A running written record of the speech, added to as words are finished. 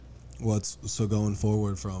What's so going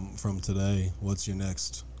forward from today? What's your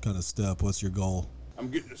next kind of step? What's your goal? I'm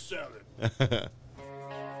getting a salad.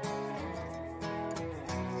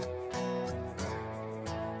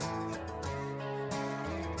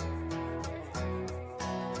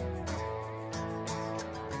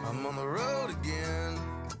 I'm on the road again,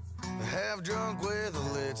 half drunk with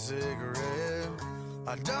a lit cigarette.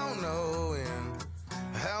 I don't know when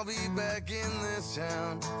I'll be back in this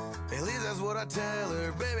town. At least that's what I tell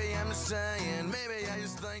her. Baby, I'm just saying, maybe I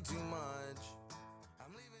just think too much.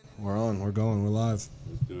 I'm leaving. We're on. We're going. We're live.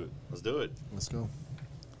 Let's do it. Let's do it. Let's go.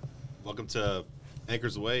 Welcome to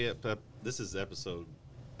Anchors Away. This is episode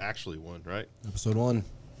actually 1, right? Episode 1.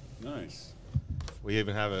 Nice. We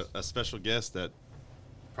even have a special guest that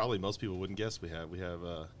probably most people wouldn't guess we have. We have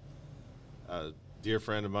a dear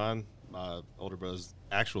friend of mine, my older brother's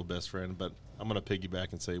actual best friend, but I'm going to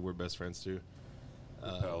piggyback and say we're best friends too.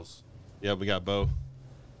 Pals. Yeah, we got Bo.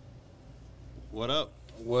 What up?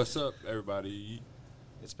 What's up, everybody?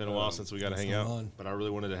 It's been a while since we got to what's hang going out, on? but I really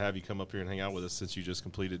wanted to have you come up here and hang out with us since you just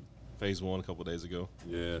completed phase 1 a couple days ago.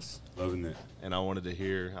 Yes, loving it. And I wanted to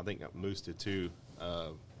hear, I think Moose did too,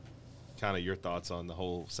 kind of your thoughts on the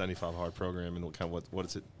whole 75 hard program and what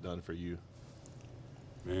has it done for you?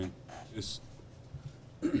 Man, it's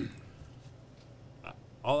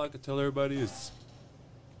all I could tell everybody is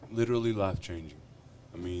literally life changing.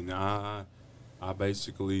 I mean, I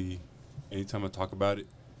basically, anytime I talk about it,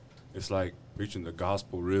 it's like preaching the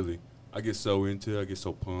gospel. Really, I get so into it, I get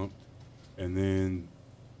so pumped, and then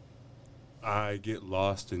I get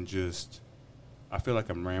lost in just, I feel like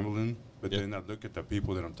I'm rambling, but Yep. then I look at the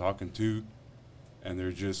people that I'm talking to, and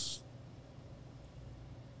they're just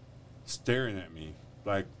staring at me.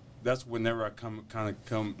 Like, that's whenever I come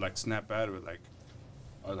like snap out of it,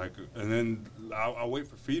 and then I'll wait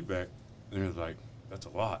for feedback, and they're like, that's a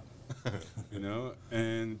lot, you know?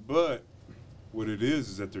 But what it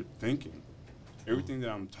is that they're thinking. Everything that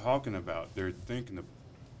I'm talking about, they're thinking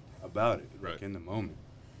about it, like Right. in the moment.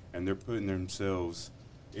 And they're putting themselves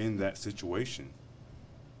in that situation.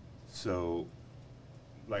 So,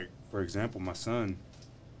 like, for example, my son,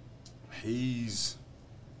 he's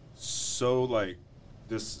so, like,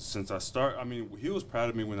 this, since I mean, he was proud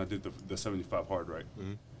of me when I did the 75 hard, right?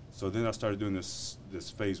 Mm-hmm. So then I started doing this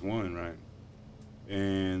phase 1, right?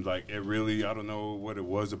 And, like, it really, I don't know what it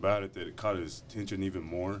was about it that it caught his attention even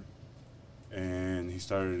more. And he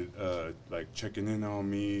started, like, checking in on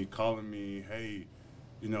me, calling me, hey,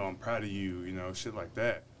 you know, I'm proud of you, you know, shit like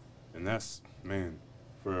that. And that's, man,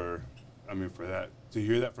 for that, to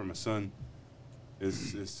hear that from a son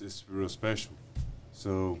is real special.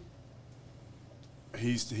 So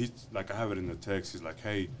he's like, I have it in the text. He's like,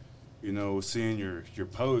 hey, you know, seeing your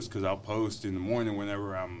post, because I'll post in the morning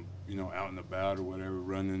whenever I'm, you know, out and about or whatever,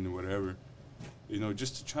 running or whatever, you know,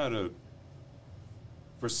 just to try to,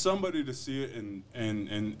 for somebody to see it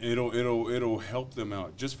and it'll help them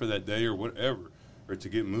out just for that day or whatever, or to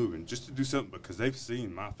get moving, just to do something, because they've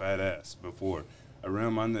seen my fat ass before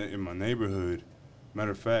around in my neighborhood.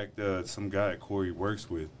 Matter of fact, some guy at Corey works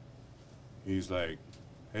with, he's like,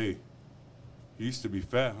 hey, he used to be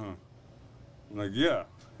fat, huh? I'm like, yeah,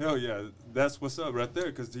 hell yeah, that's what's up right there,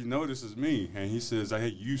 because he notices me, and he says, I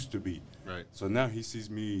used to be. Right. So now he sees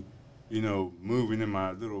me, you know, moving in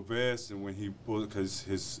my little vest, and when he pulls, because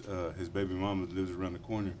his baby mama lives around the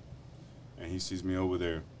corner, and he sees me over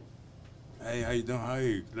there. Hey, how you doing?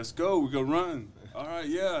 Hey, let's go. We go run. All right,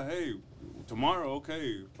 yeah. Hey, tomorrow,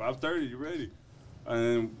 okay, 5:30. You ready?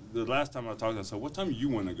 And the last time I talked to him, I said, what time do you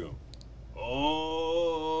want to go?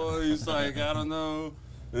 Oh, he's like, I don't know.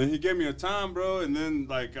 And he gave me a time, bro, and then,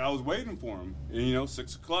 like, I was waiting for him. And, you know,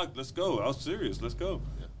 6 o'clock, let's go. I was serious, let's go.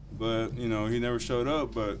 Yeah. But, you know, he never showed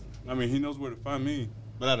up. But, I mean, he knows where to find me.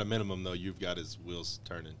 But at a minimum, though, you've got his wheels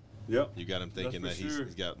turning. Yep. You got him thinking that That's for sure.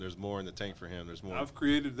 he's got, there's more in the tank for him. There's more. I've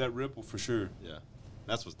created that ripple for sure. Yeah.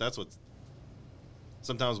 That's what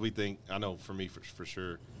sometimes we think, I know for me for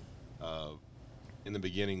sure, in the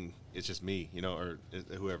beginning, it's just me, you know, or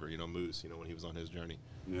whoever, you know, Moose, you know, when he was on his journey.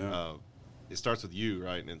 Yeah. It starts with you,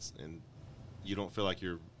 right? And you don't feel like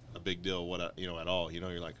you're a big deal, at all. You know,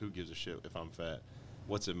 you're like, who gives a shit if I'm fat?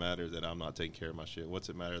 What's it matter that I'm not taking care of my shit? What's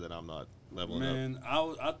it matter that I'm not leveling up? Man,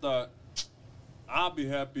 I thought I'll be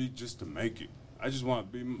happy just to make it. I just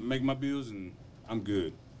want to make my bills and I'm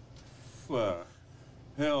good.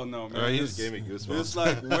 Hell no, man. All right, he just gave me goosebumps. It's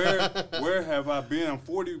like, where have I been? I'm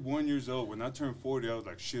 41 years old. When I turned 40, I was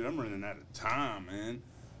like, shit, I'm running out of time, man.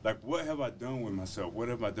 Like, what have I done with myself? What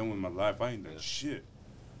have I done with my life? I ain't done shit.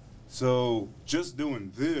 So just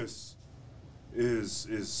doing this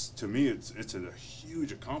is to me, it's a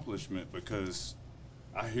huge accomplishment because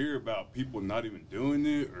I hear about people not even doing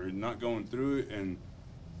it or not going through it,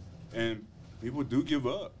 and people do give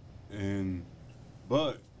up.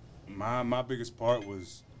 But my biggest part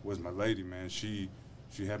was my lady, man. She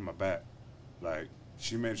had my back. Like,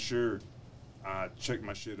 she made sure I checked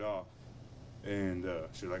my shit off, and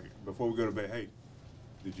she like, before we go to bed, hey,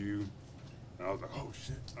 did you? And I was like, oh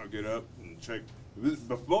shit. I'll get up and check.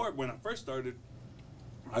 Before, when I first started,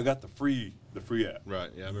 I got the free app.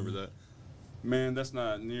 Right. Yeah, I remember that. Man, that's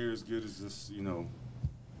not near as good as this,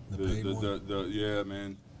 the yeah,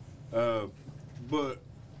 man. But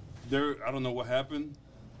there, I don't know what happened,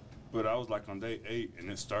 but I was like on day 8,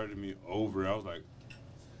 and it started me over. I was like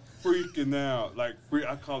freaking out. Like,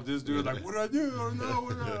 I called this dude, like, what did I do? I don't know.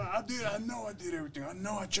 I know I did everything. I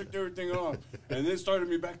know I checked everything off. And then started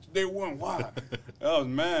me back to day 1. Why? I was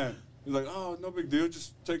mad. He's like, oh, no big deal.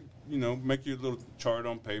 Just make your little chart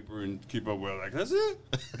on paper and keep up with it. Like, that's it?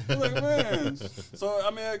 I'm like, man. So, I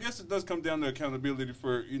mean, I guess it does come down to accountability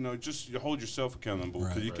for, just you hold yourself accountable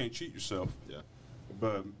because you can't cheat yourself. Yeah.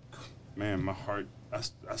 But, man, my heart,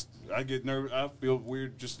 I get nervous. I feel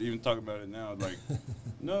weird just even talking about it now. Like,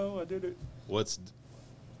 no, I did it. What's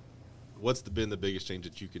been the biggest change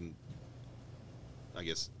that you can, I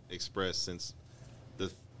guess, express since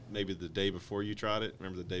maybe the day before you tried it?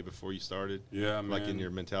 Remember the day before you started? Yeah, man. Like in your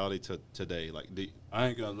mentality to today, like I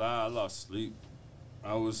ain't gonna lie, I lost sleep.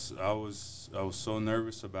 I was so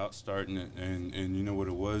nervous about starting it, and you know what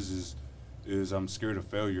it was is I'm scared of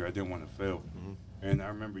failure. I didn't want to fail, and I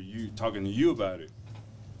remember you talking to you about it,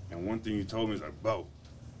 and one thing you told me is like, Bo,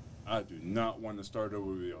 I do not want to start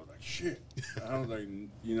over with you. I was like, shit. I was like,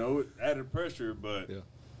 it added pressure, but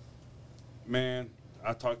man,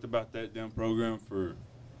 I talked about that damn program for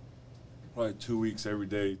probably 2 weeks every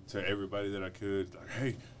day to everybody that I could. Like,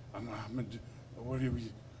 hey, I'm gonna do whatever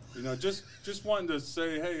just wanting to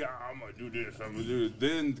say, hey, I'm gonna do this, I'm gonna do it.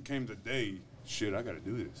 Then came the day, shit, I gotta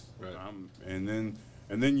do this. Right. And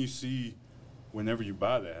then you see, whenever you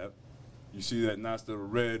buy the app, you see that nice little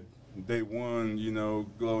red day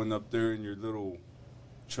 1, glowing up there in your little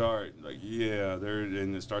chart. Like, yeah, there,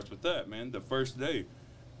 and it starts with that, man. The first day.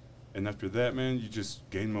 And after that, man, you just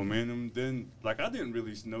gain momentum. Then, like, I didn't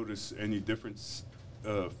really notice any difference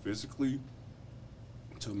physically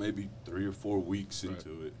until maybe 3 or 4 weeks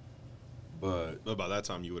into it. But by that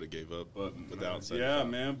time, you would have gave up. But without yeah,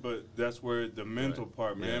 man. But that's where the mental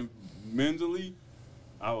part, man. Yeah. Mentally,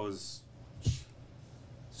 I was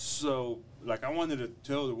so, like, I wanted to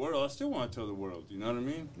tell the world. I still want to tell the world. You know what I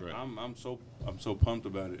mean? Right. I'm so pumped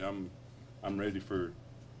about it. I'm ready for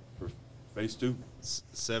phase 2.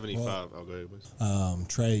 75. Well, I'll go ahead, please.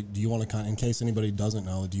 Trey, do you want to in case anybody doesn't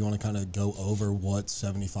know, do you want to kind of go over what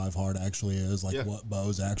 75 hard actually is, like what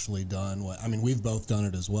Bo's actually done? We've both done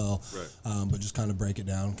it as well, right? But just kind of break it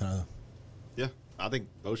down, kind of. Yeah, I think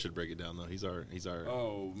Bo should break it down though. He's our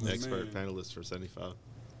expert panelist for 75.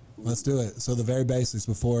 Let's do it. So the very basics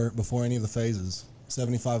before any of the phases.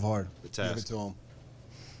 75 hard. The task. Give it to him.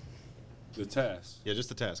 The task. Yeah, just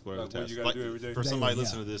the task. Whatever the what task. you gotta do every day? For somebody Daily,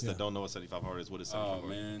 listening to this that don't know what 75 hard is, what is 75 hard? Oh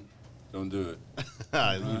man, don't do it.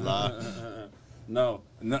 You lie. No,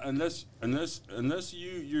 unless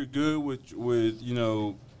you're good with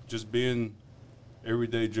just being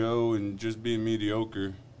everyday Joe and just being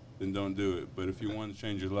mediocre, then don't do it. But if you want to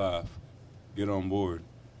change your life, get on board,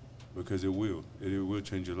 because it will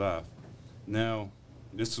change your life. Now,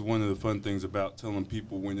 this is one of the fun things about telling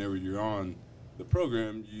people whenever you're on the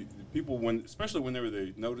program, especially whenever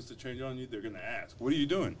they notice the change on you, they're gonna ask, "What are you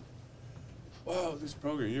doing?" "Oh, this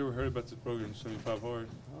program. You ever heard about this program, 75 Hard?"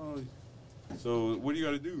 "Oh, so what do you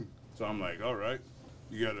got to do?" So I'm like, "All right,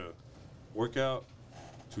 you got to work out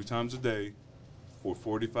 2 times a day for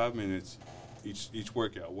 45 minutes each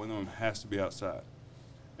workout. One of them has to be outside."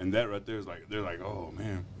 And that right there is like, they're like, "Oh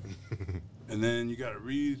man." And then you got to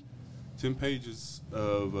read 10 pages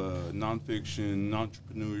of nonfiction,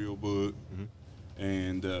 entrepreneurial book.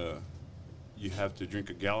 And you have to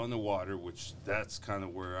drink a gallon of water, which that's kind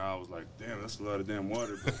of where I was like, damn, that's a lot of damn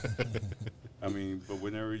water. But, but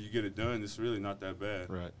whenever you get it done, it's really not that bad.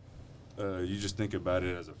 Right. You just think about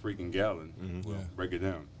it as a freaking gallon. Well, break it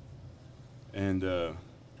down. And you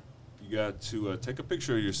got to take a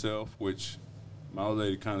picture of yourself, which my old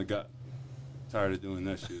lady kind of got tired of doing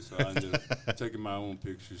that shit. So I ended up taking my own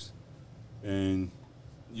pictures. And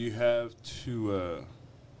you have to...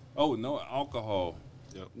 no alcohol.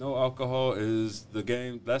 Yep. No alcohol is the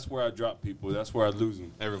game. That's where I drop people. That's where I lose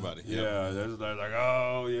them. Everybody. Yeah, that's like,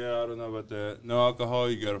 oh, yeah, I don't know about that. No alcohol.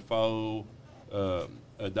 You got to follow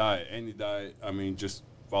a diet. Any diet. Just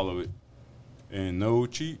follow it. And no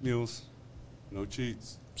cheat meals. No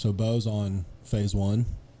cheats. So Bo's on phase 1.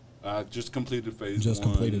 I just completed phase Just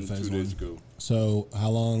one completed phase 2 one. days ago. So how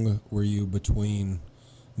long were you between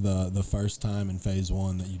the first time in phase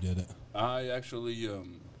one that you did it? I actually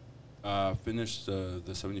finished the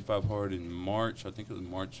 75 hard in March. I think it was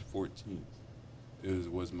March 14th.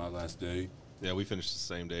 It was my last day. Yeah, we finished the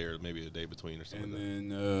same day or maybe a day between or something.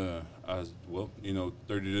 And then I was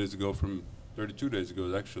 32 days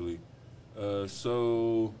ago actually.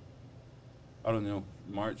 So I don't know,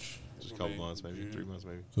 March. Just a couple months, maybe 3 months,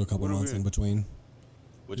 maybe. So a couple What are months we in in? between.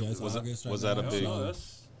 Which Yeah, it's was August right was that now. a No, big? no,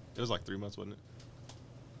 that's It was like 3 months, wasn't it?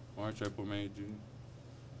 March, April, May, June,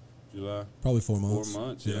 July. Probably 4 months. 4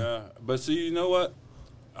 months, yeah. But see, you know what?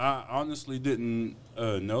 I honestly didn't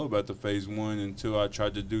know about the phase one until I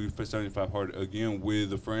tried to do 75 hard again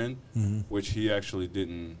with a friend, which he actually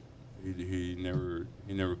didn't. He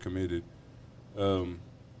never committed.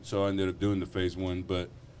 So I ended up doing the phase one. But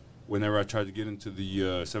whenever I tried to get into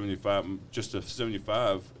the 75, just the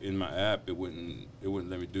 75 in my app, it wouldn't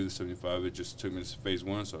let me do the 75. It just took me to phase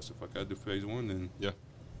one. So I said, "Fuck, I do phase one." Then Yeah.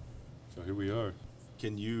 so here we are.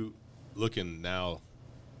 Can you, looking now,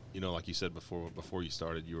 like you said before you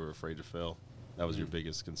started, you were afraid to fail. That was your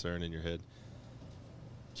biggest concern in your head.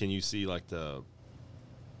 Can you see like the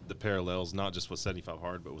parallels, not just with 75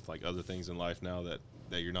 hard, but with like other things in life now that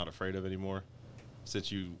you're not afraid of anymore?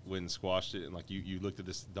 Since you went and squashed it and like you looked at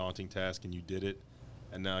this daunting task and you did it,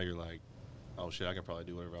 and now you're like, oh shit, I can probably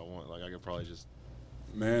do whatever I want. Like I could probably just.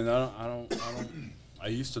 Man, I don't. I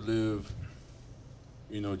used to live,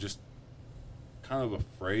 just kind of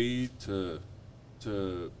afraid to.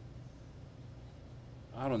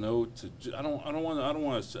 I don't know. I don't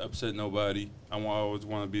want to upset nobody. Always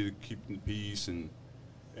want to be keeping the peace and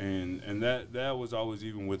that was always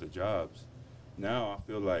even with the jobs. Now I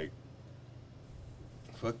feel like,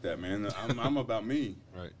 fuck that, man. I'm about me.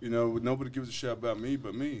 Right. Nobody gives a shit about me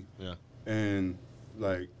but me. Yeah. And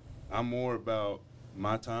like, I'm more about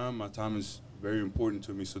my time. My time is very important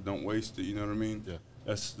to me, so don't waste it. You know what I mean? Yeah.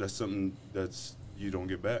 That's something that's you don't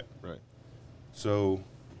get back. Right. So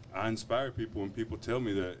I inspire people when people tell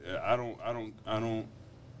me that. I don't.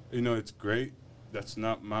 It's great. That's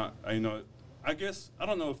not my. I guess I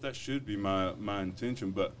don't know if that should be my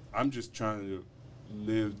intention, but I'm just trying to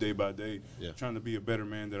live day by day. Yeah. Trying to be a better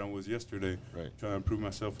man than I was yesterday. Right. Trying to improve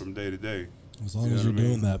myself from day to day. As long as you're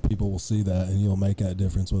doing that, people will see that, and you'll make that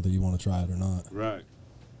difference whether you want to try it or not. Right.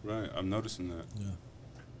 I'm noticing that. Yeah.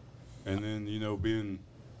 And then being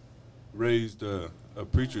raised a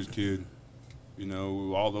preacher's kid,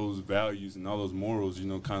 all those values and all those morals,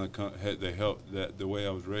 kind of they help that the way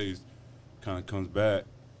I was raised, kind of comes back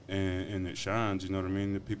and it shines. You know what I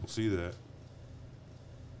mean? That people see that.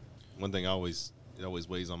 One thing it always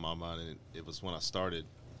weighs on my mind, and it was when I started.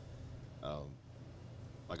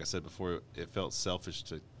 Like I said before, it felt selfish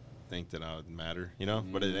to think that I would matter,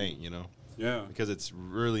 but it ain't, Yeah. because it's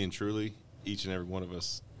really and truly each and every one of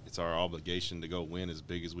us. It's our obligation to go win as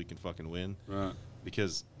big as we can fucking win. Right.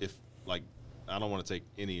 Because if I don't want to take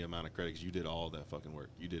any amount of credit because you did all that fucking work.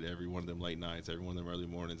 You did every one of them late nights, every one of them early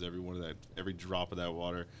mornings, every drop of that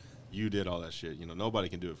water. You did all that shit. Nobody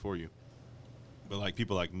can do it for you. But like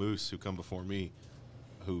people like Moose who come before me,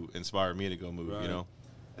 who inspired me to go move, Right.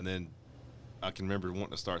 And then I can remember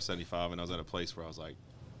wanting to start 75, and I was at a place where I was like,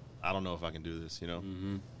 I don't know if I can do this,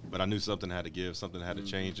 Mm-hmm. But I knew something had to give, something had to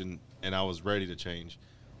change, and I was ready to change.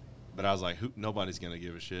 But I was like, nobody's going to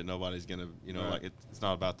give a shit. Nobody's going to, Right. it's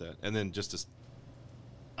not about that. And then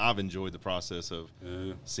I've enjoyed the process of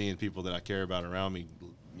seeing people that I care about around me,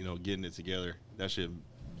 getting it together. That shit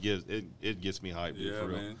gets me hyped, dude, Yeah, for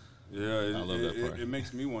real. man. Yeah, I love that part. It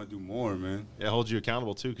makes me want to do more, man. It holds you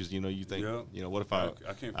accountable too, because you think, what if I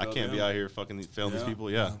can't be out here fucking failing these people?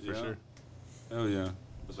 Yeah, for sure. Hell yeah.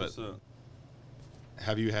 That's But- what's up.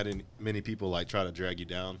 Have you had many people like try to drag you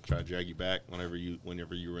down, try to drag you back whenever you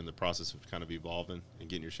were in the process of kind of evolving and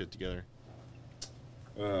getting your shit together?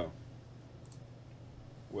 Well,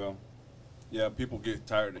 yeah, people get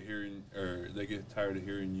tired of hearing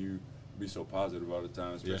you be so positive all the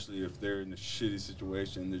time, especially if they're in a shitty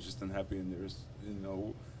situation. They're just unhappy in their,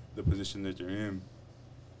 the position that they're in.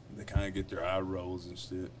 They kind of get their eye rolls and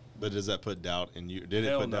shit. But does that put doubt in you? Did it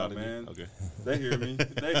Hell put no, doubt man. in you? Okay. They hear me.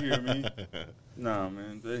 They hear me. Nah,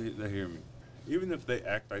 man, they hear me. Even if they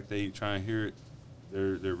act like they try and hear it,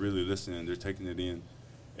 they're really listening. They're taking it in,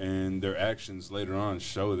 and their actions later on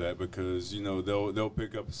show that, because they'll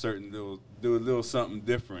pick up they'll do a little something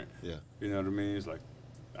different. Yeah. You know what I mean? It's like,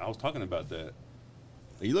 I was talking about that.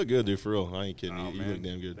 You look good, dude. For real, I ain't kidding. Oh, you man. look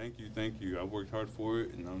damn good. Thank you. I worked hard for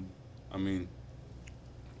it, and I'm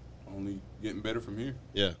only getting better from here.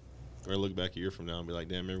 Yeah. Or look back a year from now and be like,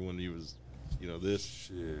 damn, everyone you was, this.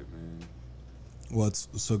 Shit, man.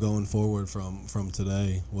 So going forward from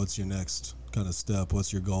today? What's your next kind of step?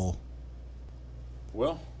 What's your goal?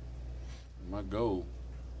 Well, my goal,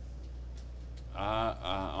 I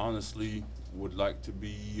honestly would like to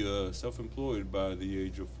be self-employed by the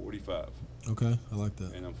age of 45, Okay, I like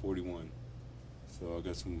that. and I'm 41. So I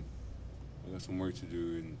got some work to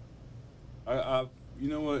do, and I've you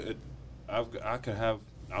know what, I could have.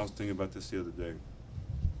 I was thinking about this the other day,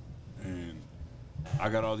 and I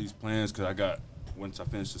got all these plans because I got once I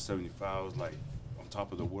finished the 75, I was like on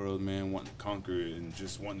top of the world, man, wanting to conquer it and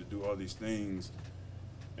just wanting to do all these things,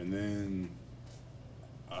 and then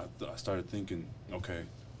I started thinking, okay,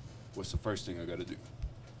 what's the first thing I got to do?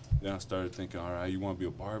 Then I started thinking, all right, you want to be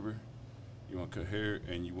a barber, you want to cut hair,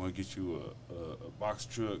 and you want to get you a box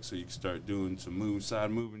truck so you can start doing some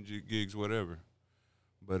side moving gigs, whatever.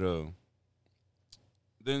 But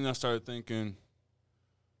then I started thinking,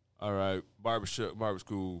 all right, barber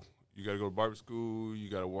school. You got to go to barber school. You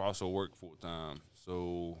got to also work full time.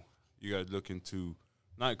 So you got to look into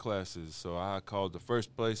night classes. So I called the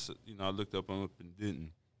first place. I looked up and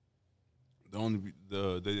didn't.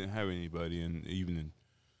 They didn't have anybody in the evening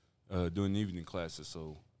doing evening classes.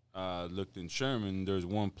 So I looked in Sherman. There's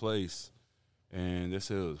one place, and they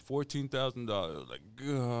said it was $14,000. Like,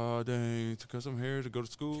 God dang, to cut some hair to go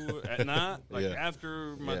to school at night, like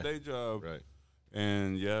after my day job. Right.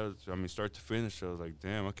 And start to finish, I was like,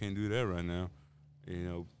 damn, I can't do that right now.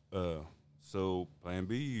 So plan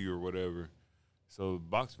B or whatever. So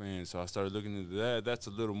box fan, so I started looking into that. That's a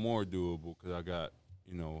little more doable because I got,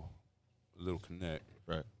 a little connect.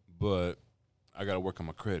 Right. But I got to work on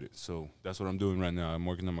my credit. So that's what I'm doing right now. I'm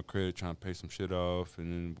working on my credit, trying to pay some shit off,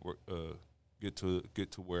 and then get to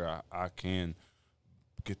where I can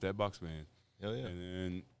get that box van. Hell yeah. And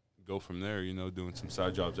then go from there, doing some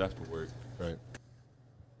side jobs after work. Right.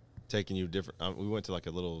 Taking you different. We went to like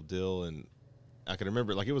a little deal, and I can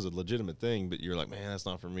remember like it was a legitimate thing, but you're like, man, that's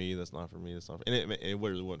not for me. That's not for me. That's not. And it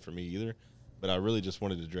really wasn't for me either. But I really just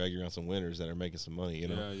wanted to drag you around some winners that are making some money,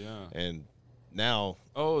 Yeah, yeah. And now,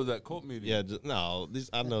 that cult meeting. yeah,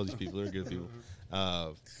 I know these people. They're good people.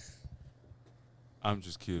 I'm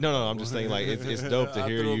just kidding. No, I'm just saying like it's dope to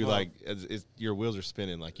hear you like it's your wheels are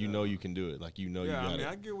spinning, like you know you can do it, like you got it.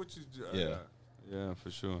 I get what you. Yeah, for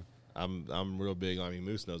sure. I'm real big. I mean,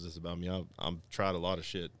 Moose knows this about me. I'm tried a lot of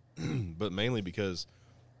shit, but mainly because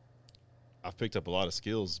I've picked up a lot of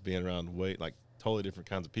skills being around like totally different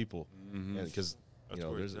kinds of people, and because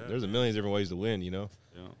there's a million different ways to win, Yeah.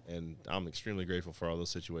 And I'm extremely grateful for all those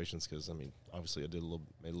situations because I mean, obviously I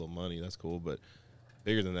made a little money. That's cool, but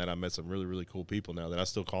bigger than that, I met some really really cool people now that I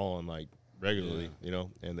still call on like regularly,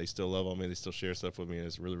 and they still love on me. They still share stuff with me, and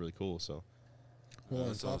it's really really cool. So. Well,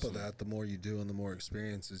 on top of that, the more you do and the more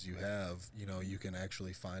experiences you have, you can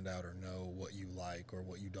actually find out or know what you like or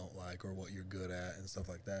what you don't like or what you're good at and stuff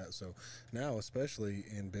like that. So now, especially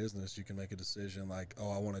in business, you can make a decision like, oh,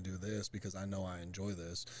 I want to do this because I know I enjoy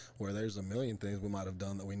this, where there's a million things we might have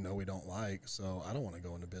done that we know we don't like. So I don't want to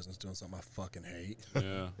go into business doing something I fucking hate.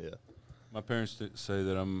 Yeah. Yeah. My parents say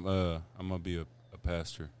that I'm going to be a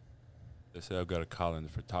pastor. They say I've got a calling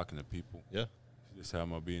for talking to people. Yeah. They say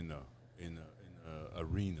I'm going to be in the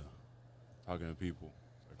arena talking to people.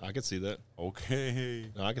 I could see that.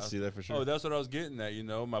 Okay. No, I could see that for sure. Oh, that's what I was getting at.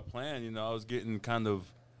 My plan. I was getting kind of,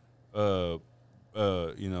 down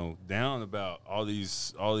about all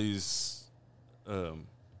these,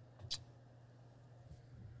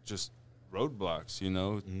 just roadblocks.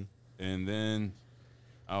 Mm-hmm. And then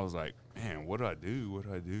I was like, man, what do I do? What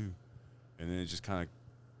do I do? And then it just kind of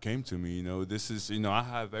came to me, this is,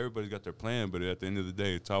 everybody's got their plan, but at the end of the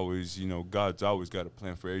day, it's always, God's always got a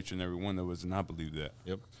plan for each and every one of us, and I believe that.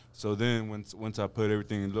 Yep. So then once I put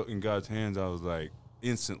everything in God's hands, I was like,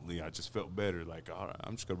 instantly, I just felt better. Like, all right,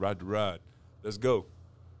 I'm just going to ride the ride. Let's go.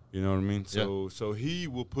 You know what I mean? Yeah. So he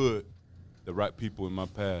will put the right people in my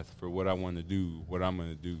path for what I want to do, what I'm going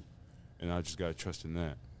to do, and I just got to trust in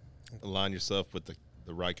that. Align yourself with the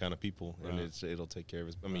right kind of people, and it'll take care of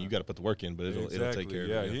it. I mean, you got to put the work in, but it'll take care of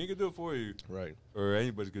it. Yeah, he ain't gonna do it for you, right? Or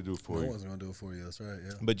anybody could do it for you. No one's gonna do it for you. That's right.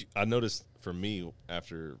 Yeah. But I noticed for me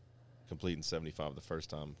after completing 75 the first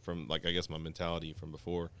time, from like I guess my mentality from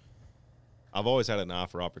before, I've always had an eye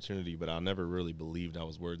for opportunity, but I never really believed I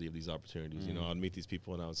was worthy of these opportunities. I'd meet these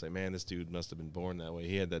people and I would say, man, this dude must have been born that way.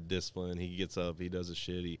 He had that discipline. He gets up, he does his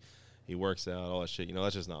shit, he works out, all that shit.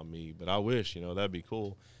 That's just not me. But I wish, that'd be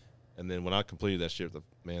cool. And then when I completed that shit,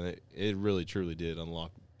 man, it really, truly did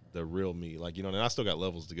unlock the real me. Like, and I still got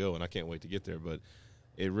levels to go, and I can't wait to get there. But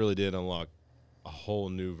it really did unlock a whole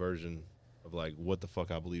new version of, like, what the fuck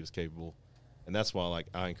I believe is capable. And that's why, like,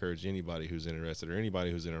 I encourage anybody who's interested or anybody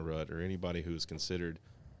who's in a rut or anybody who's considered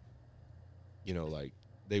you know, like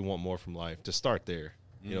they want more from life, to start there.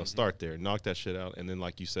 You know, start there, knock that shit out, and then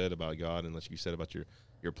like you said about God, and like you said about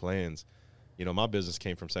your plans. You know, my business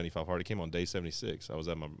came from 75 Hard. It came on day 76. I was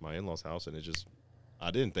at my in-laws' house, and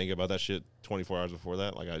I didn't think about that shit 24 hours before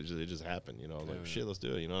that. Like it just happened. You know, like shit, let's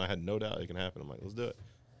do it. You know, and I had no doubt it can happen. I'm like, let's do it.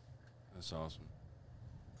 That's awesome.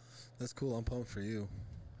 That's cool. I'm pumped for you.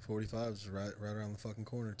 45 is right around the fucking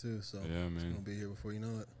corner too. So yeah, man, it's gonna be here before you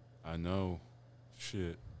know it. I know.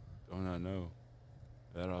 Shit, don't I know?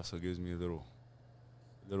 That also gives me a little.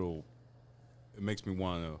 It makes me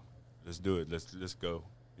want to. Let's do it. Let's go.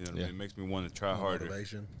 You know what I mean? It makes me want to try harder.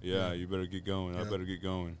 Motivation. Yeah, you better get going. I better get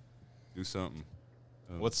going. Do something.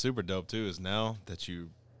 What's super dope too is now that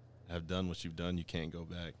you have done what you've done, you can't go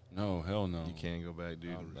back. No, hell no. You can't go back,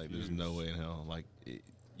 dude. Like there's no way in hell. Like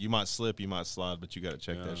you might slip, you might slide, but you got to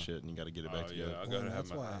check that shit and you got to get it back together. Yeah, I gotta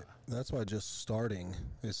have that's why just starting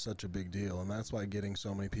is such a big deal, and that's why getting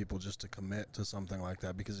so many people just to commit to something like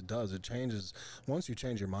that, because it changes. Once you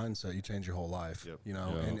change your mindset, you change your whole life. Yep. You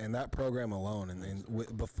know, and that program alone,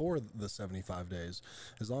 and before the 75 days,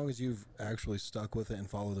 as long as you've actually stuck with it and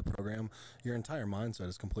followed the program, your entire mindset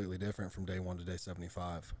is completely different from day 1 to day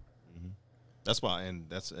 75. Mm-hmm. That's why, and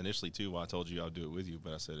that's initially too why I told you I'll do it with you,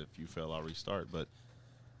 but I said if you fail, I'll restart. But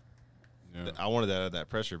I wanted that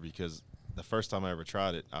pressure, because the first time I ever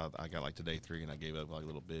tried it, I got like to day 3 and I gave up like a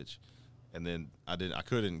little bitch. And then I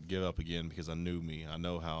couldn't give up again, because I knew me. I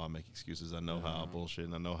know how I make excuses. I know how I bullshit,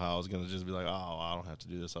 and I know how I was going to just be like, oh, I don't have to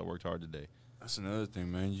do this. I worked hard today. That's another thing,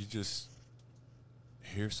 man. You just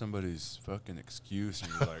hear somebody's fucking excuse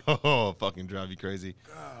and you're like, oh, fucking drive you crazy.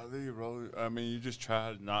 Golly, bro. I mean, you just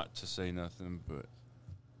try not to say nothing, but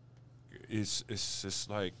it's just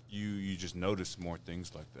like you just notice more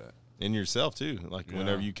things like that. In yourself too, like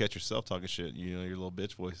whenever you catch yourself talking shit, you know, your little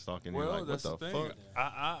bitch voice talking. Well, you're like, that's what the thing. Fuck?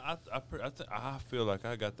 I feel like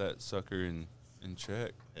I got that sucker in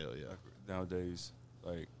check. Hell yeah. Nowadays,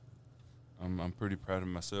 like I'm pretty proud of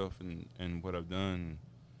myself and what I've done,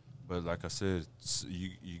 but like I said,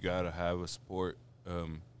 you gotta have a support,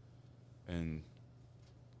 and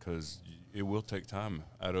because it will take time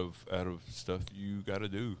out of stuff you gotta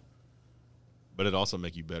do. But it also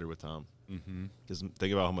make you better with time. Mm-hmm. Because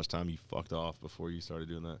think about how much time you fucked off before you started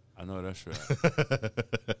doing that. I know that's right.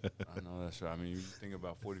 I know that's right. I mean, you think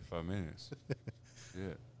about 45 minutes.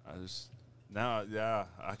 Yeah,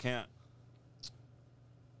 I can't.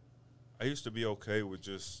 I used to be okay with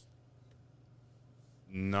just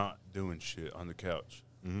not doing shit on the couch.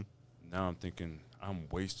 Mm-hmm. Now I'm thinking I'm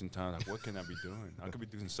wasting time. Like, what can I be doing? I could be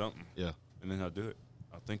doing something. Yeah. And then I'll do it.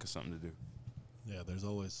 I'll think of something to do. Yeah, there's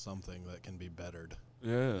always something that can be bettered.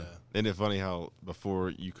 Yeah. Isn't it funny how before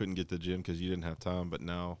you couldn't get to the gym because you didn't have time, but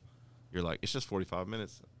now you're like, it's just 45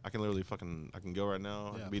 minutes. I can literally I can go right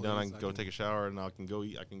now. I can be done. I can go take a shower, and I can go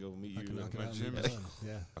eat. I can go meet you at my gym.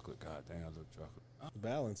 Yeah. Chocolate. God dang, I love chocolate.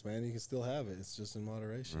 Balance, man. You can still have it. It's just in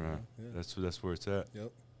moderation. Right. Yeah. That's where it's at.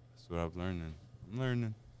 Yep. That's what I'm learning.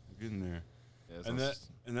 I'm getting there. Yeah,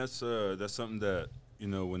 that's something that, you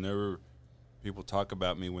know, whenever people talk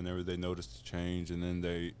about me, whenever they notice the change, and then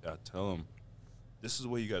I tell them, this is the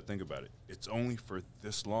way you got to think about it. It's only for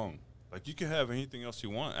this long. Like, you can have anything else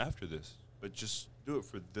you want after this, but just do it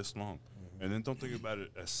for this long. Mm-hmm. And then don't think about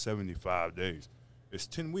it as 75 days. It's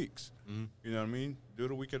 10 weeks. Mm-hmm. You know what I mean? Do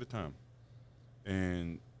it a week at a time.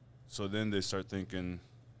 And so then they start thinking,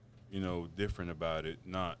 you know, different about it.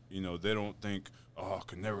 Not, you know, they don't think, oh, I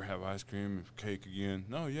could never have ice cream and cake again.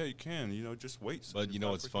 No, yeah, you can. You know, just wait. But you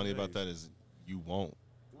know what's funny about that is you won't.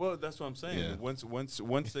 Well, that's what I'm saying. Yeah.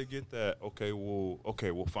 Once they get that, okay, well,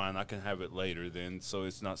 fine, I can have it later then, so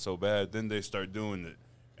it's not so bad. Then they start doing it,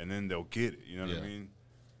 and then they'll get it. You know what I mean?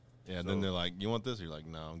 Yeah. So, then they're like, "You want this?" You're like,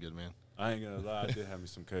 "No, I'm good, man." I ain't gonna lie, I did have me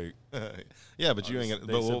some cake. Yeah, but you ain't gonna.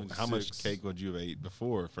 But how much cake would you have ate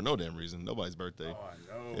before for no damn reason? Nobody's birthday. Oh, I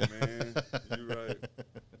know, man. You're right.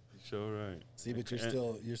 Sure, right. See, but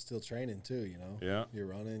you're still training too, you know. Yeah. You're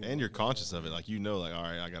running, and you're conscious of it. Like, you know, like, all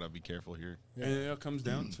right, I gotta be careful here. Yeah. And it comes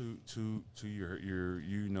down to your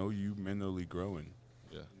you know, you mentally growing.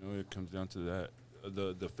 Yeah. You know, it comes down to that.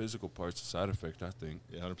 The physical part's a side effect, I think.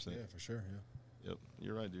 Yeah, 100%. Yeah, for sure. Yeah. Yep,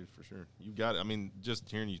 you're right, dude. For sure. You got it. I mean, just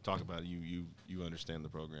hearing you talk about it, you understand the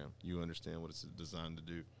program. You understand what it's designed to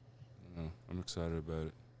do. I'm excited about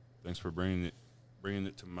it. Thanks for bringing it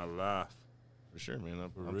to my life. For sure, man.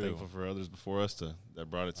 I'm thankful for others before us that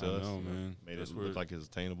brought it to us. Know, man. Made it look like it's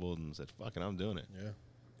attainable and said, "Fuck it, I'm doing it." Yeah.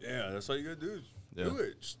 Yeah, that's all you gotta do. Do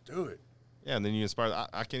it. Just do it. Yeah, and then you inspire.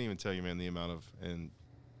 I can't even tell you, man, the amount of, and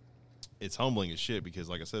it's humbling as shit, because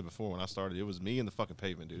like I said before, when I started, it was me in the fucking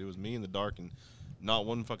pavement, dude. It was me in the dark, and not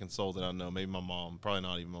one fucking soul that I know. Maybe my mom, probably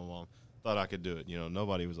not even my mom, thought I could do it. You know,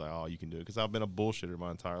 nobody was like, oh, you can do it. Because I've been a bullshitter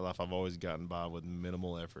my entire life. I've always gotten by with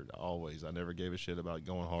minimal effort. Always. I never gave a shit about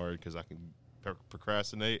going hard because I can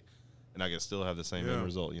procrastinate and I can still have the same end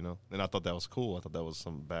result, you know. And I thought that was cool. I thought that was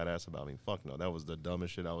some badass about me. Fuck no. That was the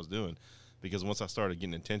dumbest shit I was doing. Because once I started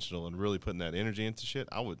getting intentional and really putting that energy into shit,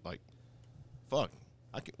 I would like, fuck.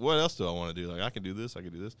 What else do I want to do? Like, I can do this. I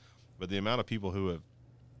can do this. But the amount of people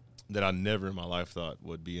that I never in my life thought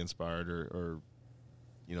would be inspired or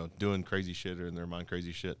you know, doing crazy shit or in their mind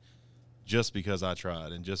crazy shit just because I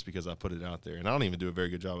tried and just because I put it out there. And I don't even do a very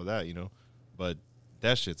good job of that, you know. But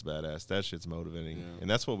that shit's badass. That shit's motivating. Yeah. And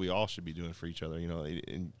that's what we all should be doing for each other, you know.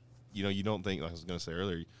 And, you know, you don't think, like I was going to say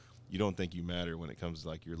earlier, you don't think you matter when it comes to,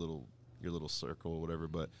 like, your little circle or whatever.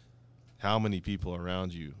 But how many people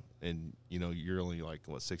around you, and, you know, you're only, like,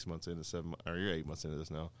 6 months into or you're 8 months into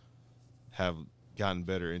this now, have gotten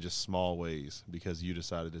better in just small ways because you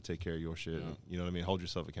decided to take care of your shit. Yeah. You know what I mean? Hold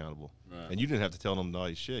yourself accountable. Right. And you didn't have to tell them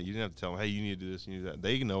naughty shit. You didn't have to tell them, hey, you need to do this, you need that.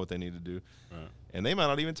 They know what they need to do. Right. And they might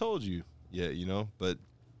not even told you yet, you know, but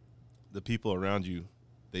the people around you,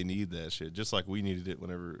 they need that shit just like we needed it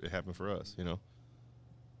whenever it happened for us, you know?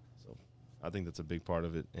 So I think that's a big part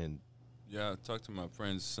of it. And yeah, I talked to my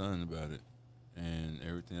friend's son about it and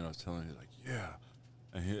everything I was telling him, like, yeah.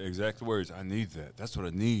 And his exact words, I need that. That's what I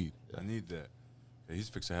need. Yeah. I need that. He's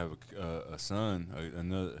fixing to have a son,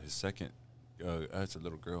 his second. That's a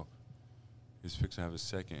little girl. He's fixing to have a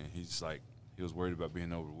second. He's like, he was worried about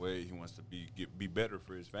being overweight. He wants to be better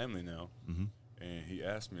for his family now. Mm-hmm. And he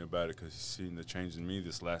asked me about it because he's seen the change in me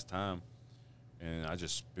this last time. And I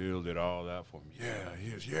just spilled it all out for him.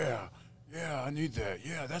 Yeah, I need that.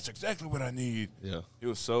 Yeah, that's exactly what I need. Yeah. He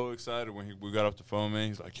was so excited when we got off the phone, man.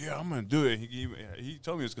 He's like, yeah, I'm going to do it. He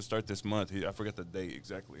told me he was going to start this month. I forgot the date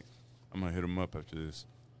exactly. I'm going to hit him up after this,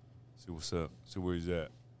 see what's up, see where he's at.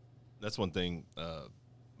 That's one thing,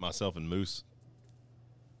 myself and Moose,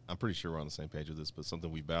 I'm pretty sure we're on the same page with this, but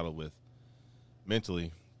something we battled with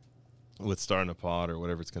mentally with starting a pod or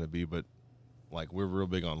whatever it's going to be. But, like, we're real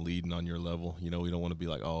big on leading on your level. You know, we don't want to be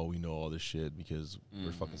like, oh, we know all this shit because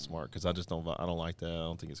we're fucking smart. Because I don't like that. I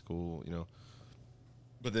don't think it's cool, you know.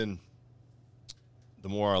 But then the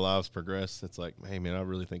more our lives progress, it's like, hey, man, I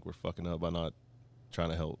really think we're fucking up by not trying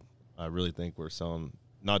to help. I really think we're selling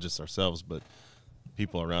not just ourselves, but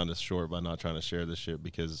people around us short by not trying to share this shit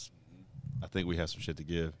because I think we have some shit to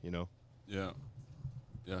give, you know? Yeah.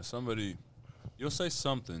 Yeah, you'll say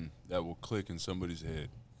something that will click in somebody's head,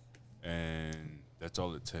 and that's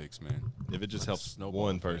all it takes, man. If it just helps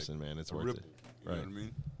one person, man, it's worth it. You know what I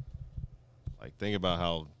mean? Like, think about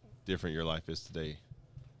how different your life is today.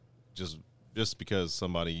 Just because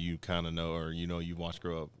somebody you kind of know or, you know, you watch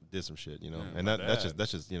grow up did some shit, you know? Yeah, and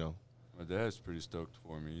that's just, you know. My dad's pretty stoked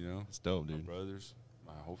for me, you know? It's dope, dude. My brothers,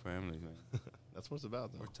 my whole family, man. That's what it's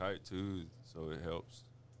about, though. We're tight, too, so it helps.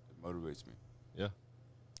 It motivates me. Yeah.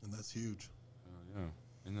 And that's huge. Yeah.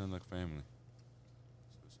 Ain't nothing like family.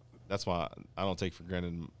 That's why I don't take for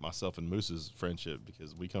granted myself and Moose's friendship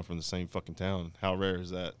because we come from the same fucking town. How rare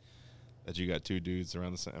is that you got two dudes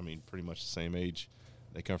around the same, I mean, pretty much the same age.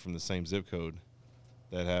 They come from the same zip code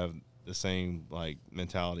that have the same, like,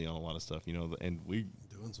 mentality on a lot of stuff, you know, and we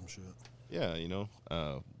doing some shit. Yeah, you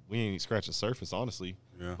know, we ain't scratched the surface, honestly.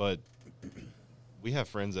 Yeah. But we have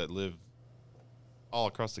friends that live all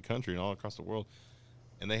across the country and all across the world,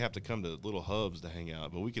 and they have to come to little hubs to hang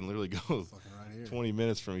out. But we can literally go right 20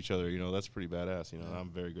 minutes from each other. You know, that's pretty badass. You know,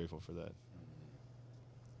 I'm very grateful for that.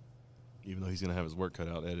 Even though he's gonna have his work cut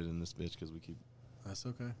out editing this bitch because we keep. That's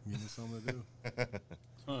okay. Give me something to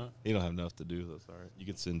do. He don't have enough to do. That's all right. You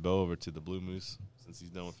can send Bo over to the Blue Moose since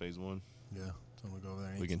he's done with phase 1. Yeah, tell him to go over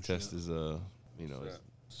there. We can test shit. his, you know,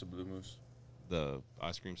 it's the Blue Moose, the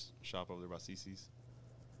ice cream shop over there by CC's.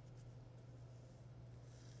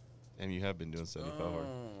 And you have been doing 75 hard.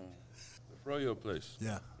 The Froyo place.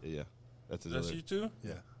 Yeah. Yeah. That's you too?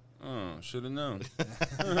 Yeah. Oh, should have known.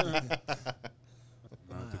 I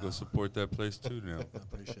have to go support that place too now. I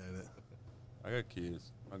appreciate it. I got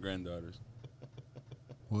kids, my granddaughters.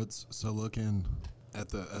 So looking at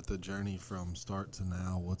the journey from start to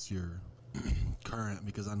now, what's your current,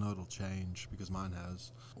 because I know it'll change because mine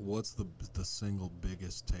has, what's the single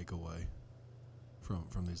biggest takeaway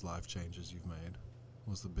from these life changes you've made?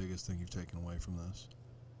 What's the biggest thing you've taken away from this?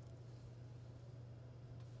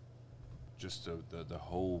 Just the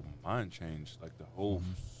whole mind change, like the whole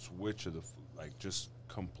switch of just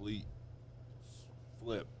complete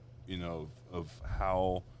flip, you know, of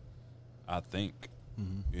how I think,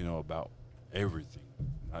 you know, about everything.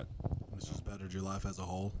 This has bettered your life as a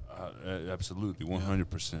whole? Absolutely,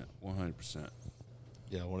 100%. 100%.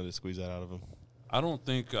 Yeah, I wanted to squeeze that out of him. I don't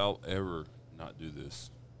think I'll ever not do this.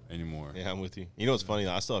 anymore. Yeah, I'm with you. You know what's funny?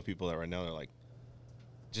 I still have people that right now they're like,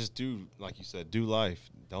 just do, like you said, do life.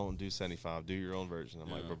 Don't do 75. Do your own version. I'm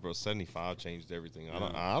like, bro, 75 changed everything.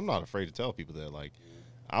 I'm not afraid to tell people that. Like,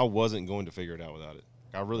 I wasn't going to figure it out without it.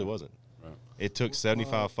 I really wasn't. Right. It took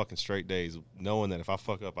 75 fucking straight days knowing that if I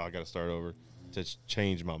fuck up, I got to start over to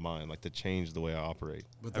change my mind, like to change the way I operate.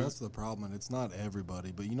 But that's the problem, and it's not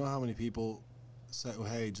everybody. But you know how many people say, well,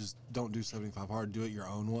 hey, just don't do 75 hard. Do it your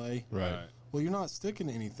own way. Right. Well, you're not sticking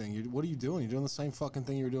to anything. What are you doing? You're doing the same fucking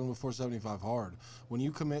thing you were doing before 75 hard. When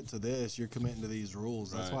you commit to this, you're committing to these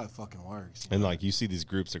rules. That's why it fucking works. And, like, you see these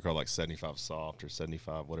groups that are called, like, 75 soft or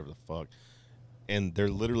 75 whatever the fuck. And they're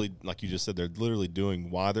literally, like you just said, they're literally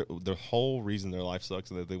doing the whole reason their life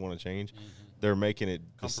sucks and that they want to change. Mm-hmm. They're making it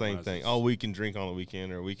the same thing. Oh, we can drink on the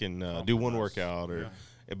weekend or we can do one workout or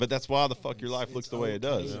 – but that's why the fuck your life looks the way it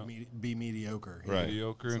does. Be mediocre. Right.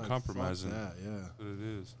 Mediocre and compromising. That, yeah. That's what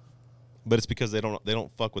it is. But it's because they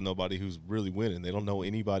don't fuck with nobody who's really winning. They don't know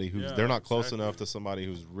anybody who's they're not close enough to somebody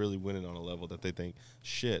who's really winning on a level that they think,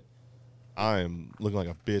 shit, I am looking like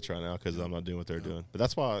a bitch right now because I'm not doing what they're doing. But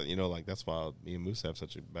that's why, that's why me and Moose have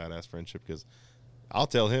such a badass friendship because I'll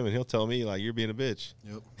tell him and he'll tell me, like, you're being a bitch.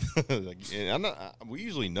 Yep. Like, and we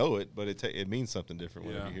usually know it, but it means something different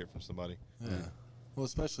whenever you hear it from somebody. Yeah. Well,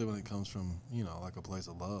 especially when it comes from, like a place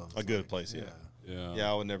of love. A good place, yeah. Yeah,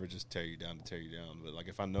 I would never just tear you down to tear you down. But, like,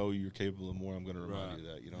 if I know you're capable of more, I'm going to remind you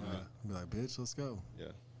that, you know what I mean? Be like, bitch, let's go. Yeah.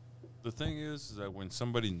 The thing is that when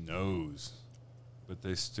somebody knows, but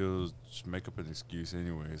they still just make up an excuse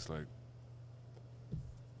anyway, it's like,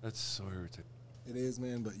 that's so irritating. It is,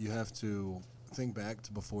 man, but you have to think back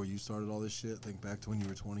to before you started all this shit. Think back to when you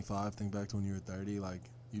were 25. Think back to when you were 30. Like,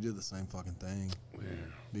 you did the same fucking thing. Yeah.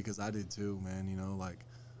 Because I did too, man. Like,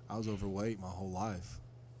 I was overweight my whole life.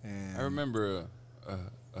 And I remember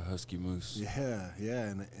a husky moose. Yeah,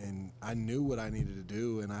 and I knew what I needed to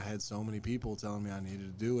do, and I had so many people telling me I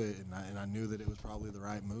needed to do it, and I knew that it was probably the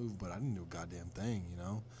right move, but I didn't do a goddamn thing,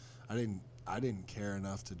 I didn't care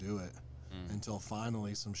enough to do it until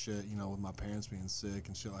finally some shit, with my parents being sick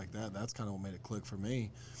and shit like that. That's kind of what made it click for me,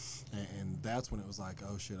 and that's when it was like,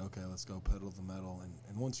 oh shit, okay, let's go pedal to the metal,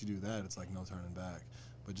 and once you do that, it's like no turning back.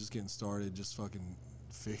 But just getting started, just fucking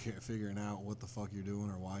figuring out what the fuck you're doing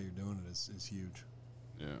or why you're doing it is huge.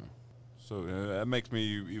 Yeah. So that makes me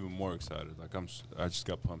even more excited. Like I just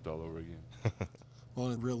got pumped all over again. Well,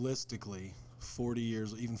 and realistically, 40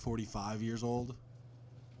 years, even 45 years old,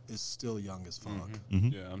 is still young as fuck. Mm-hmm.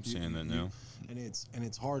 Mm-hmm. Yeah, I'm seeing that now. And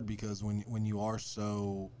it's hard because when you are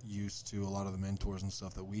so used to a lot of the mentors and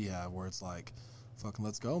stuff that we have, where it's like, fucking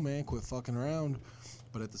let's go, man, quit fucking around.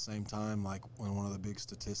 But at the same time, like when one of the big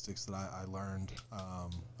statistics that I learned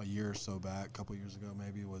a year or so back, a couple years ago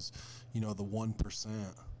maybe, was, the 1%,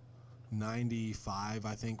 95,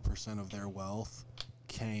 I think, % of their wealth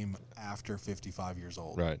came after 55 years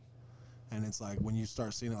old. Right. And it's like when you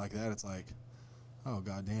start seeing it like that, it's like, oh,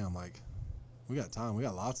 goddamn, like we got time. We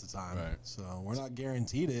got lots of time. Right. So we're not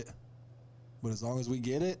guaranteed it, but as long as we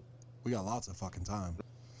get it, we got lots of fucking time.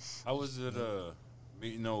 How was it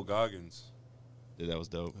meeting old Goggins? Dude, that was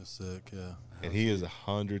dope. That's sick, yeah. And he is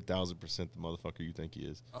 100,000% the motherfucker you think he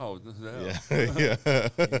is. Oh, yeah. Yeah.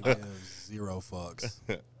 He gives zero fucks.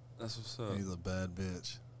 That's what's up. He's a bad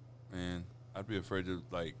bitch. Man, I'd be afraid to,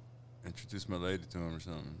 like, introduce my lady to him or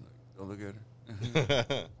something. Like, don't look at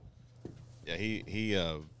her. Yeah, he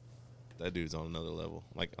that dude's on another level,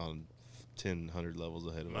 like on 100 levels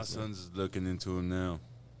ahead of my us. My son's looking into him now.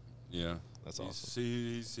 Yeah. That's awesome.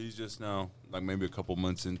 He's just now, like, maybe a couple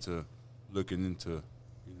months into looking into,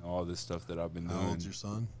 all this stuff that I've been doing. How old's your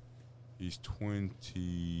son? He's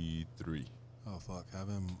 23. Oh, fuck. Have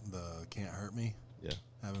him Can't Hurt Me. Yeah.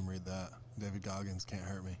 Have him read that. David Goggins, Can't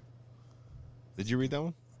Hurt Me. Did you read that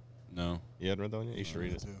one? No. You hadn't read that one yet? You should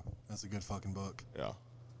read it. Too. That's a good fucking book. Yeah.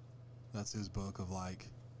 That's his book of, like,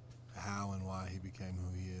 how and why he became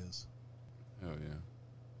who he is. Hell yeah.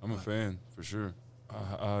 I'm a fan, for sure.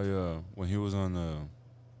 I when he was on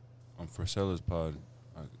Frisella's pod,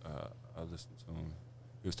 I listened to him.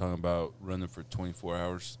 He was talking about running for 24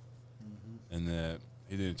 hours, and that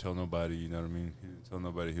he didn't tell nobody, you know what I mean? He didn't tell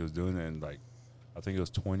nobody he was doing it, and, like, I think it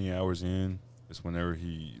was 20 hours in. It's whenever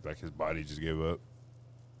his body just gave up.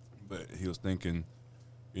 But he was thinking,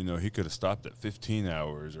 he could have stopped at 15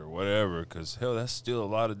 hours or whatever, because, hell, that's still a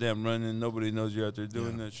lot of damn running. Nobody knows you're out there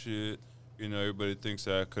doing that shit. Everybody thinks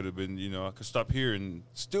that I could have been, I could stop here and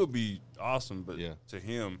still be awesome. But to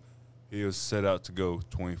him, he was set out to go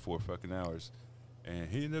 24 fucking hours. And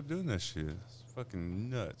he ended up doing that shit. It's fucking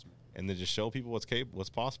nuts. And then just show people what's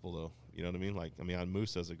possible, though. You know what I mean? Like,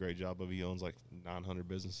 Moose does a great job of. He owns like 900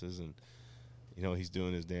 businesses, and he's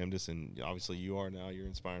doing his damnedest, and obviously you are now. You're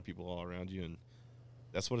inspiring people all around you, and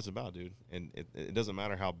that's what it's about, dude. And it doesn't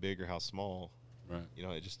matter how big or how small. Right.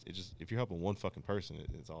 It just if you're helping one fucking person,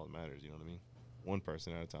 it's all that matters. You know what I mean? One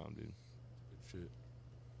person at a time, dude. Good shit.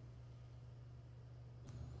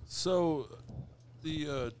 So,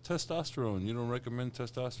 the testosterone. You don't recommend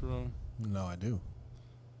testosterone? No, I do.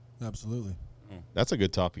 Absolutely. That's a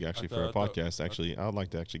good topic actually for a podcast. Actually, I'd like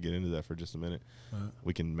to actually get into that for just a minute.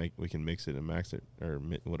 We can mix it and max it or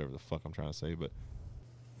whatever the fuck I'm trying to say. But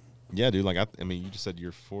yeah, dude. Like I mean, you just said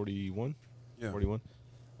you're 41. Yeah. 41.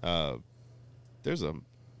 There's a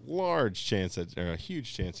large chance or a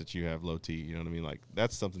huge chance that you have low T. You know what I mean? Like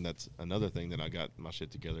that's another thing that I got my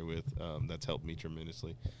shit together with. That's helped me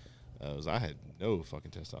tremendously. Was I had no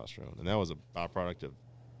fucking testosterone, and that was a byproduct of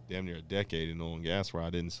damn near a decade in oil and gas where I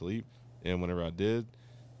didn't sleep. And whenever I did,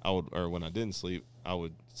 when I didn't sleep, I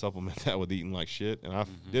would supplement that with eating like shit, and I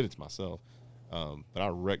did it to myself. But I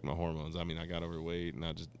wrecked my hormones. I mean, I got overweight, and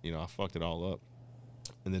I just, I fucked it all up.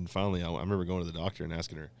 And then finally, I remember going to the doctor and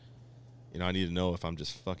asking her, I need to know if I'm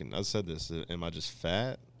just fucking, I said this, am I just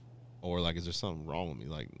fat? Or, like, is there something wrong with me?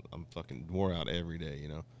 Like, I'm fucking wore out every day,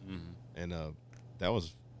 And that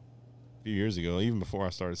was a few years ago, even before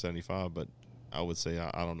I started 75, but I would say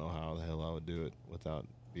I don't know how the hell I would do it without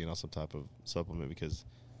being on some type of supplement because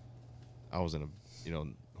I was in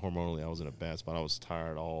hormonally I was in a bad spot. I was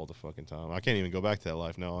tired all the fucking time. I can't even go back to that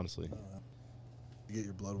life now, honestly. You get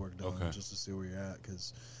your blood work done just to see where you're at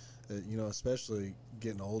because, especially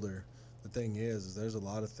getting older, the thing is there's a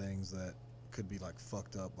lot of things that could be like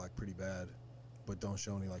fucked up like pretty bad but don't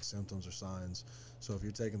show any like symptoms or signs. So if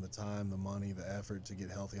you're taking the time, the money, the effort to get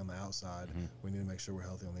healthy on the outside, we need to make sure we're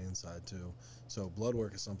healthy on the inside too. So blood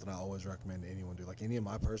work is something I always recommend anyone do. Like any of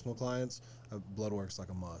my personal clients, blood work's like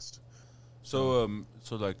a must. So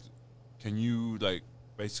like, can you like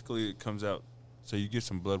basically it comes out? So you get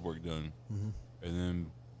some blood work done, and then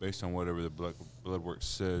based on whatever the blood work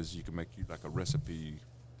says, you can make you like a recipe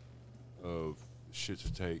of shit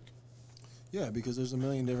to take. Yeah, because there's a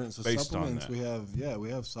million different supplements. We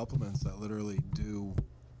have supplements that literally do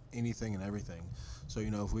anything and everything. So,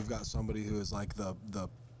 if we've got somebody who is like the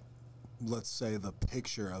let's say the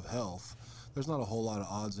picture of health, there's not a whole lot of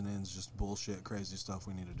odds and ends, just bullshit, crazy stuff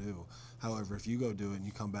we need to do. However, if you go do it and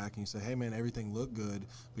you come back and you say, hey man, everything looked good,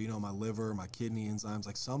 but my liver, my kidney enzymes,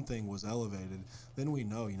 like something was elevated, then we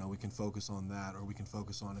know, we can focus on that, or we can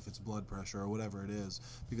focus on if it's blood pressure or whatever it is.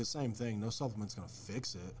 Because same thing, no supplement's gonna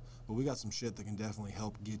fix it, but we got some shit that can definitely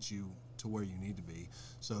help get you to where you need to be.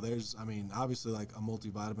 So obviously like a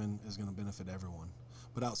multivitamin is gonna benefit everyone.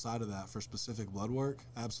 But outside of that, for specific blood work,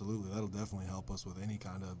 absolutely, that'll definitely help us with any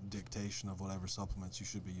kind of dictation of whatever supplements you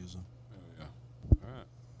should be using. Oh, yeah. All right.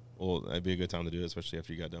 Well, that'd be a good time to do it, especially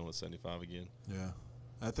after you got done with 75 again. Yeah.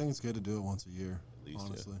 I think it's good to do it once a year, at least,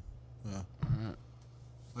 honestly. Yeah. All right.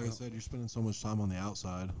 Like I said, you're spending so much time on the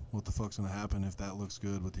outside. What the fuck's going to happen if that looks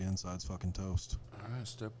good but the inside's fucking toast? All right,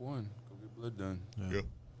 step one, go get blood done. Yeah.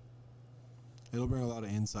 It'll bring a lot of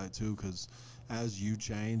insight, too, because as you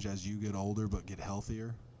change, as you get older but get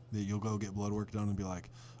healthier, that you'll go get blood work done and be like,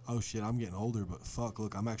 oh shit, I'm getting older, but fuck,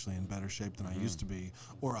 look, I'm actually in better shape than I used to be.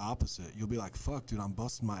 Or opposite, you'll be like, fuck, dude, I'm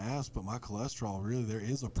busting my ass, but my cholesterol, really, there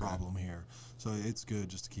is a problem here. So it's good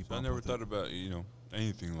just to keep up with it. I never thought about,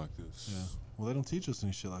 anything like this. Yeah. Well, they don't teach us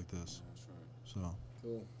any shit like this. That's right. So.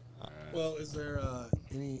 Cool. Well, is there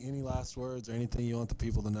any last words or anything you want the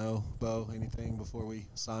people to know, Bo? Anything before we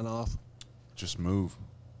sign off? Just move.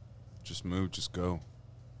 Just move. Just go.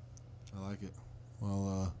 I like it.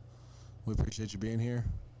 Well, we appreciate you being here.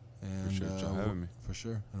 And appreciate y'all having me. For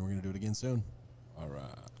sure. And we're going to do it again soon. All right.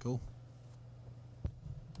 Cool.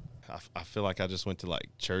 I feel like I just went to like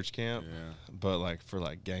church camp, but like for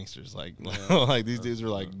like gangsters, like these dudes were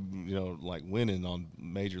like like winning on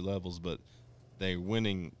major levels, but they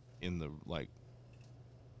winning in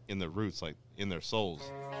the roots, like in their souls.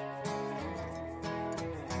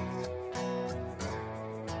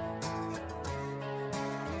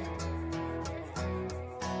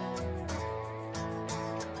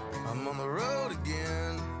 I'm on the road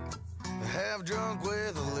again, half drunk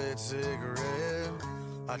with a lit cigarette.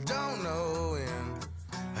 I don't know when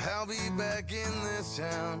I'll be back in this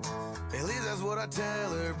town. At least that's what I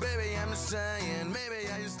tell her. Baby, I'm just saying, maybe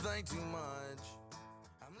I just think too much.